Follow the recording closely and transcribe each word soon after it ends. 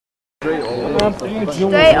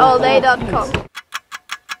DreAllDay.com.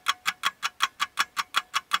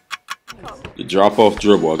 The drop-off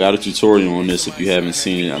dribble. I got a tutorial on this if you haven't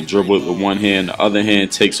seen it. I dribble it with one hand. The other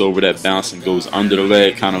hand takes over that bounce and goes under the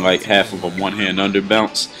leg, kind of like half of a one-hand under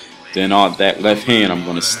bounce. Then on that left hand, I'm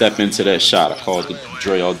going to step into that shot. I call it the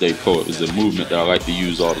DreAllDay pull-up. It's a movement that I like to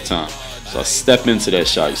use all the time. So I step into that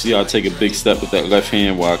shot. You see how I take a big step with that left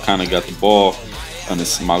hand where I kind of got the ball and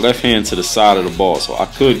my left hand to the side of the ball. So I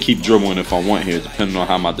could keep dribbling if I want here, depending on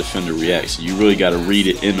how my defender reacts. So you really got to read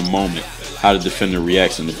it in the moment, how the defender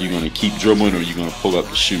reacts, and if you're going to keep dribbling or you're going to pull up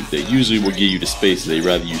and shoot. They usually will give you the space. They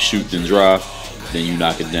rather you shoot than drive, then you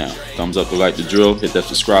knock it down. Thumbs up to like the drill. Hit that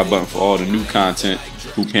subscribe button for all the new content.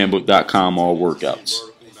 HoopHandbook.com, all workouts.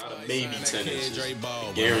 Maybe 10 inches.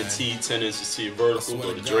 Guaranteed 10 inches to your vertical.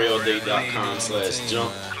 Go to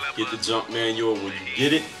DreAllDay.com/jump. Get the jump manual. When you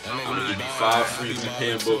get it, I'm going to give you 5 free hoop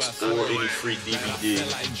handbooks or any free DVD.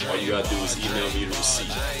 All you got to do is email me the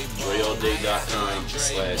receipt.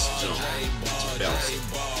 DreAllDay.com/jump.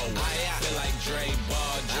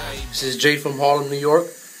 This is Jay from Harlem, New York.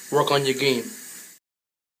 Work on your game.